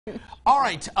All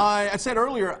right, I said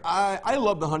earlier, I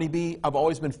love the honeybee. I've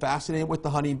always been fascinated with the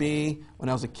honeybee. When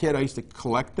I was a kid, I used to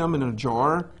collect them in a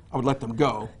jar. I would let them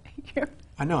go.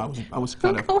 I know, I was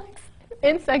kind of... Who collects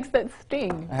insects that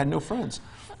sting? I had no friends.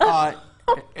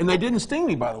 And they didn't sting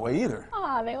me, by the way, either.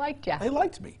 Ah, they liked you. They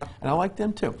liked me, and I liked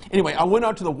them too. Anyway, I went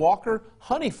out to the Walker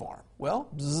Honey Farm. Well,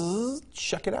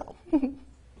 check it out.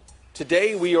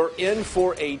 Today we are in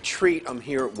for a treat. I'm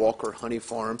here at Walker Honey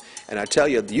Farm, and I tell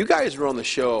you, you guys were on the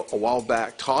show a while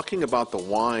back talking about the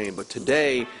wine, but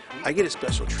today I get a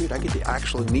special treat. I get to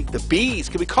actually meet the bees.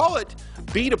 Can we call it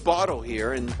bee to bottle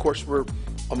here? And of course, we're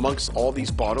amongst all these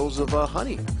bottles of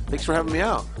honey. Thanks for having me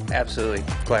out. Absolutely.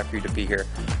 Glad for you to be here.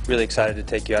 Really excited to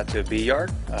take you out to a bee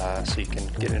yard so you can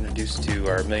get introduced to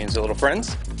our millions of little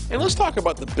friends. And let's talk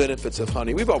about the benefits of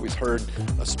honey. We've always heard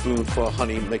a spoonful of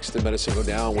honey makes the medicine go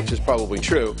down, which is probably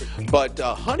true. But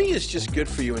honey is just good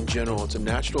for you in general. It's a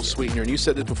natural sweetener. And you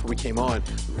said this before we came on,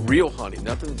 real honey,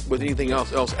 nothing with anything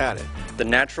else added. The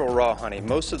natural raw honey,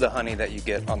 most of the honey that you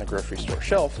get on the grocery store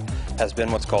shelf has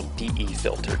been what's called DE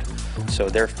filtered. So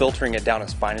they're filtering it down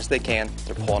as fine as they can.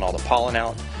 They're pulling all the pollen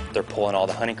out. They're pulling all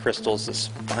the honey crystals as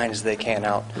fine as they can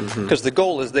out. Because the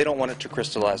goal is they don't want it to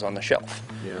crystallize on the shelf.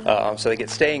 Yeah. So they get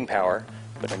staying power,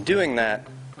 but in doing that,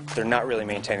 they're not really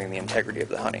maintaining the integrity of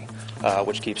the honey,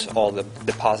 which keeps all the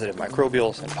positive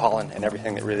microbials and pollen and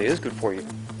everything that really is good for you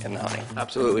in the honey.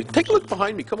 Absolutely. Take a look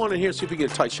behind me. Come on in here and see if we can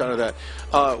get a tight shot of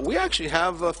that. We actually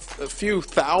have a few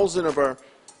thousand of our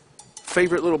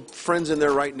favorite little friends in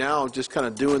there right now just kind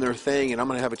of doing their thing, and I'm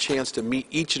going to have a chance to meet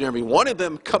each and every one of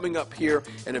them coming up here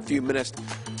in a few minutes.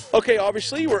 Okay,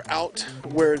 obviously we're out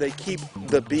where they keep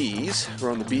the bees.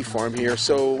 We're on the bee farm here.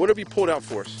 So what have you pulled out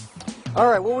for us? All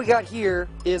right, what we got here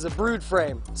is a brood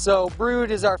frame. So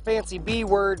brood is our fancy bee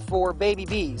word for baby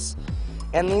bees.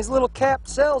 And these little capped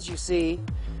cells you see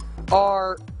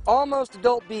are almost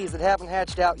adult bees that haven't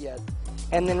hatched out yet.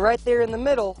 And then right there in the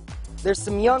middle, there's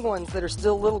some young ones that are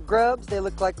still little grubs. They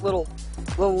look like little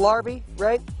larvae,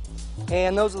 right?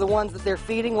 And those are the ones that they're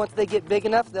feeding. Once they get big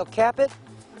enough, they'll cap it.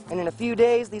 And in a few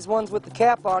days, these ones with the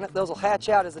cap on it, those will hatch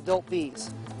out as adult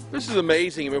bees. This is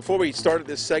amazing. Before we started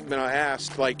this segment, I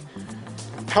asked, like,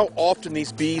 how often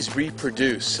these bees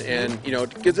reproduce. And, you know,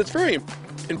 because it's very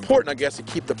important, I guess, to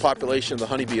keep the population of the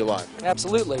honeybee alive.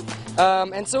 Absolutely.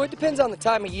 And so it depends on the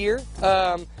time of year.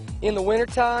 In the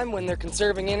wintertime, when they're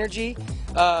conserving energy,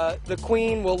 the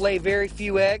queen will lay very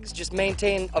few eggs, just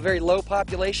maintain a very low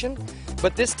population.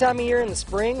 But this time of year in the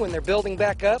spring, when they're building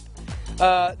back up,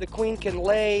 the queen can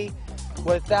lay,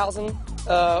 what,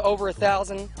 over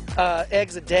 1,000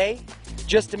 eggs a day,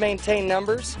 just to maintain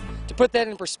numbers. To put that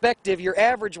in perspective, your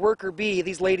average worker bee,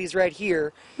 these ladies right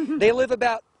here, they live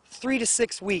about 3 to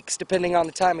 6 weeks, depending on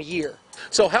the time of year.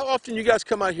 So how often you guys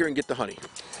come out here and get the honey?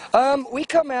 We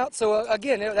come out, so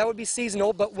again, that would be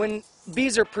seasonal, but when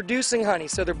bees are producing honey,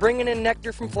 so they're bringing in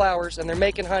nectar from flowers and they're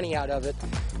making honey out of it,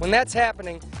 when that's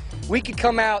happening, we could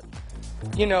come out,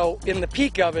 you know, in the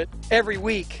peak of it every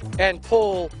week and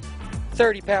pull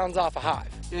 30 pounds off a hive.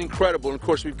 Incredible. And of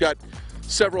course, we've got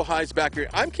several hives back here.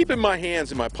 I'm keeping my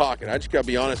hands in my pocket. I just got to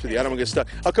be honest with you. I don't want to get stuck.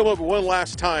 I'll come over one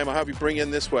last time. I'll have you bring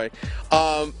in this way.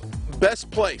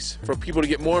 Best place for people to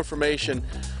get more information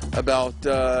about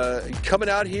coming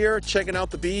out here, checking out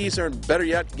the bees, or better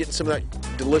yet, getting some of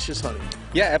that delicious honey.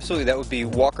 Yeah, absolutely. That would be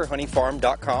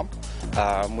walkerhoneyfarm.com.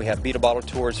 We have bee to bottle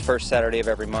tours first Saturday of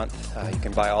every month. You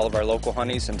can buy all of our local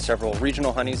honeys and several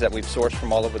regional honeys that we've sourced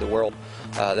from all over the world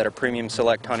that are premium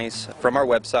select honeys from our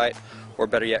website, or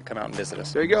better yet, come out and visit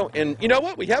us. There you go. And you know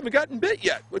what? We haven't gotten bit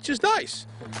yet, which is nice.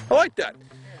 I like that.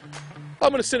 I'm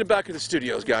going to send it back to the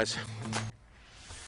studios, guys.